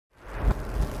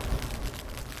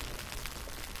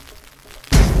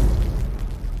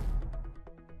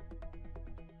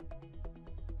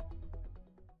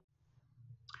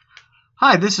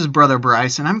Hi, this is Brother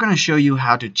Bryce, and I'm going to show you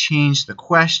how to change the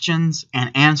questions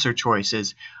and answer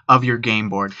choices of your game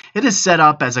board. It is set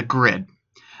up as a grid.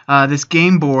 This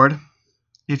game board,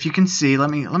 if you can see,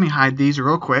 let me hide these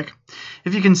real quick.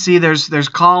 If you can see, there's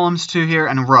columns to here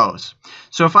and rows.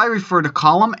 So if I refer to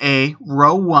column A,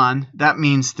 row 1, that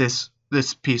means this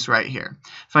piece right here.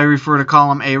 If I refer to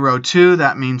column A, row 2,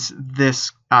 that means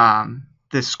this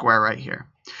square right here.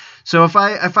 So if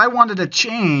I wanted to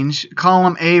change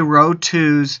column A, row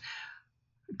 2's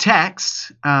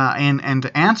text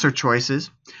and answer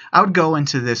choices, I would go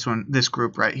into this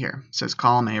group right here. It says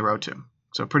column A, row 2.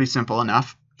 So pretty simple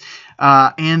enough.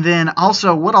 And then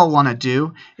also what I'll want to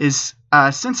do is,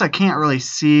 since I can't really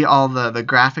see all the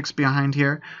graphics behind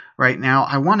here right now,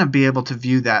 I want to be able to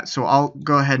view that. So I'll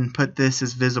go ahead and put this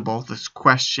as visible, this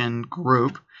question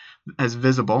group as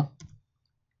visible.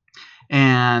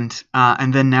 And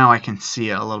then now I can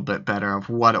see it a little bit better of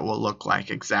what it will look like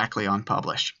exactly on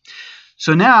publish.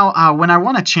 So now when I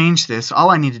want to change this, all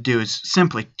I need to do is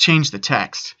simply change the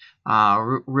text.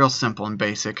 Real simple and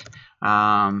basic.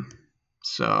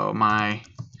 So my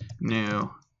new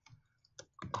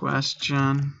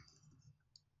question.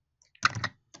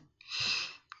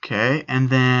 Okay, and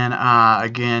then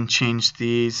again, change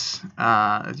these.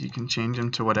 You can change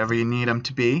them to whatever you need them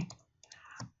to be.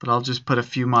 But I'll just put a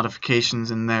few modifications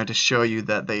in there to show you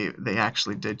that they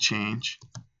actually did change.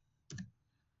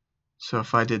 So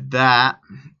if I did that,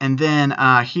 and then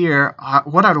here,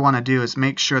 what I'd want to do is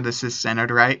make sure this is centered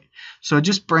right. So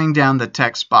just bring down the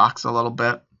text box a little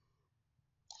bit.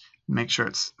 Make sure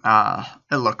it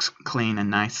looks clean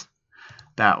and nice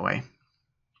that way.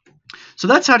 So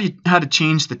that's how to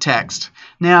change the text.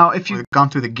 Now, if you've gone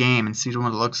through the game and seen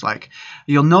what it looks like,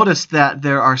 you'll notice that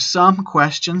there are some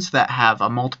questions that have a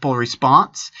multiple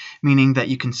response, meaning that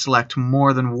you can select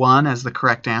more than one as the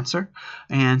correct answer,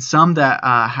 and some that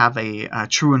have a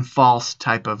true and false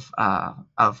type of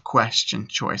question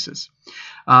choices.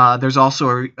 There's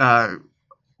also an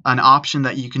option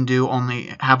that you can do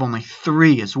have only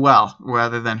 3 as well,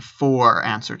 rather than 4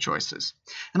 answer choices.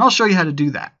 And I'll show you how to do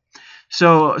that.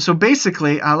 So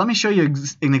basically, let me show you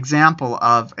an example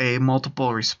of a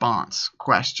multiple response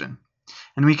question.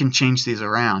 And we can change these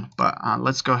around, but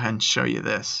let's go ahead and show you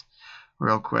this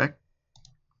real quick.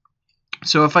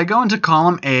 So if I go into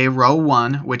column A, row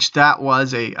 1, which that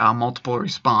was a multiple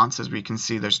response, as we can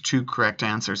see there's 2 correct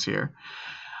answers here.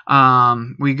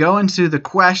 We go into the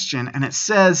question, and it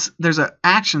says there's an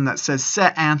action that says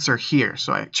set answer here.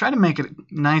 So I try to make it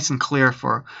nice and clear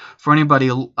for anybody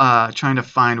trying to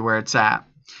find where it's at.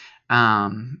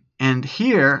 And in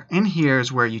here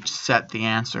is where you set the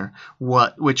answer,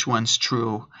 which one's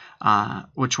true,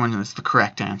 which one is the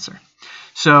correct answer.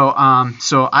 So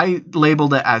I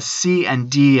labeled it as C and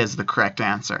D as the correct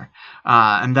answer,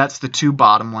 and that's the 2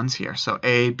 bottom ones here. So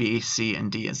A, B, C,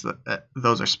 and D is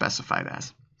those are specified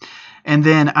as. And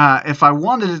then if I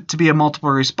wanted it to be a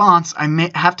multiple response, I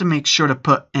have to make sure to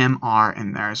put MR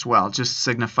in there as well, just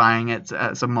signifying it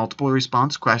as a multiple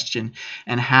response question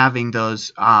and having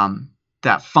those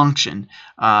that function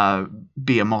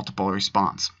be a multiple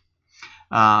response.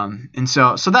 And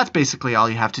so that's basically all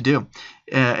you have to do.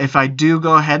 If I do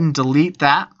go ahead and delete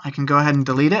that, I can go ahead and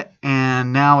delete it,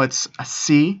 and now it's a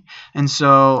C. And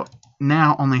so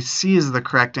now only C is the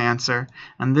correct answer,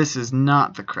 and this is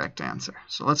not the correct answer.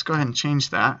 So let's go ahead and change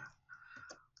that.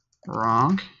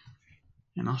 Wrong.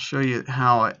 And I'll show you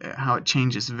how it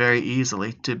changes very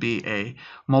easily to be a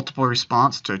multiple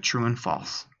response to a true and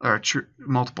false, or a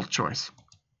multiple choice.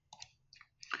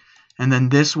 And then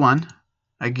this one,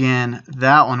 again,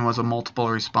 that one was a multiple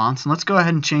response. And let's go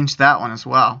ahead and change that one as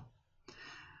well.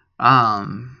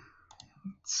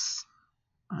 Let's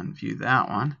unview that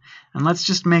one. And let's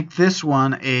just make this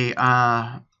one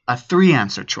a 3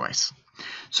 answer choice.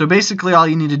 So basically all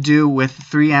you need to do with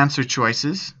 3 answer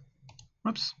choices,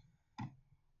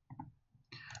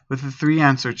 with the 3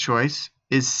 answer choice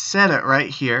is set it right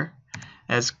here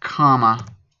as comma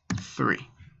 3.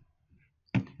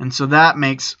 And so that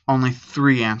makes only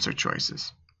 3 answer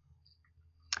choices.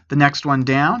 The next one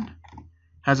down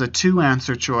has a 2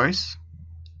 answer choice.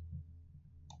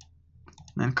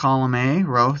 Then column A,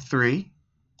 row 3,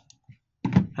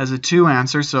 has a 2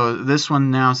 answer. So this one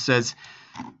now says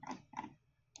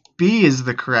B is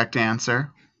the correct answer,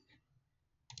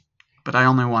 but I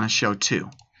only want to show 2.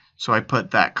 So I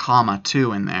put that comma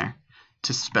 2 in there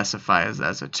to specify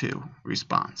as a 2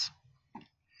 response.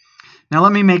 Now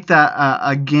let me make that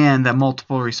again, that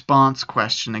multiple response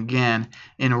question again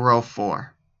in row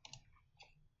 4.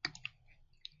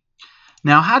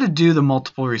 Now how to do the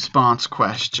multiple response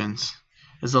questions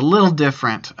is a little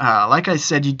different. Like I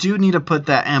said, you do need to put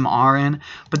that MR in,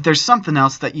 but there's something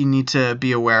else that you need to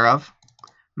be aware of.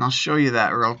 And I'll show you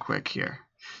that real quick here.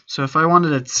 So if I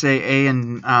wanted to say A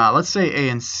and, let's say A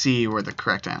and C were the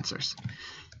correct answers.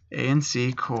 A and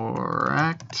C,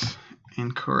 correct,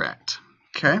 incorrect.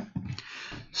 Okay.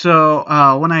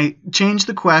 So when I change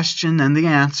the question and the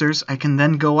answers, I can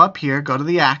then go up here, go to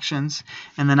the actions,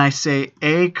 and then I say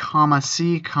A,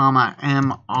 C,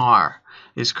 MR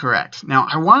is correct. Now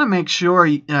I want to make sure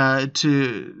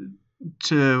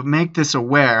to make this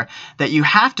aware that you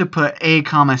have to put A,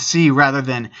 C rather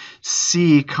than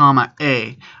C,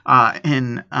 A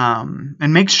and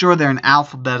make sure they're in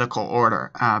alphabetical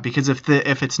order, because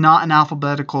if it's not in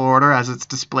alphabetical order as it's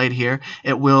displayed here,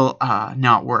 it will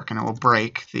not work and it will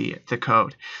break the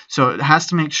code. So it has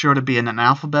to make sure to be in an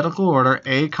alphabetical order,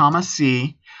 A,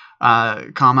 C,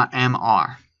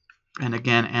 MR. And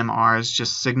again, MR is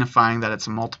just signifying that it's a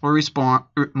multiple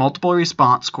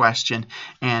response question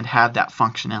and have that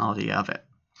functionality of it.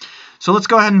 So let's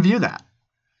go ahead and view that.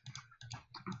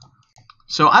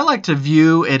 So I like to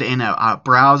view it in a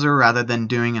browser rather than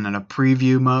doing it in a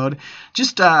preview mode.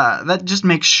 That just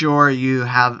makes sure you're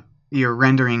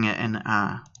rendering it and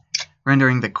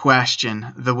rendering the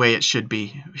question the way it should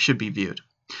be viewed.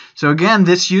 So again,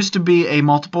 this used to be a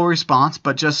multiple response,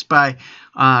 but just by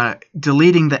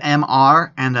deleting the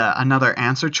MR and another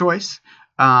answer choice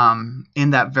in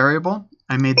that variable,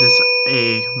 I made this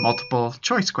a multiple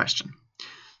choice question.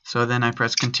 So then I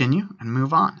press continue and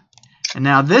move on. And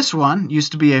now this one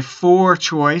used to be a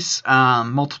 4-choice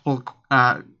multiple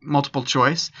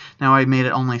choice. Now I made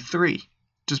it only 3,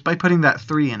 just by putting that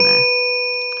 3 in there.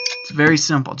 It's very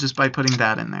simple, just by putting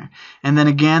that in there. And then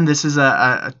again, this is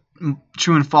a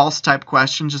true and false type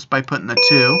question just by putting the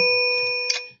 2.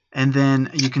 And then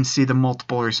you can see the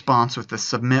multiple response with the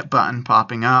submit button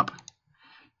popping up.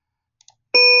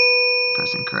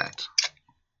 Pressing correct.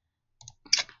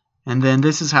 And then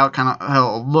this is how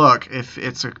it'll look if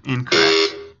it's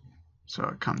incorrect. So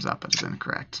it comes up as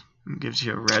incorrect and gives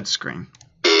you a red screen.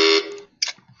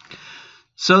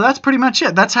 So that's pretty much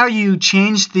it. That's how you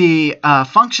change the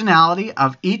functionality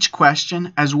of each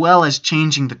question, as well as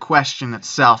changing the question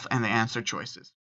itself and the answer choices.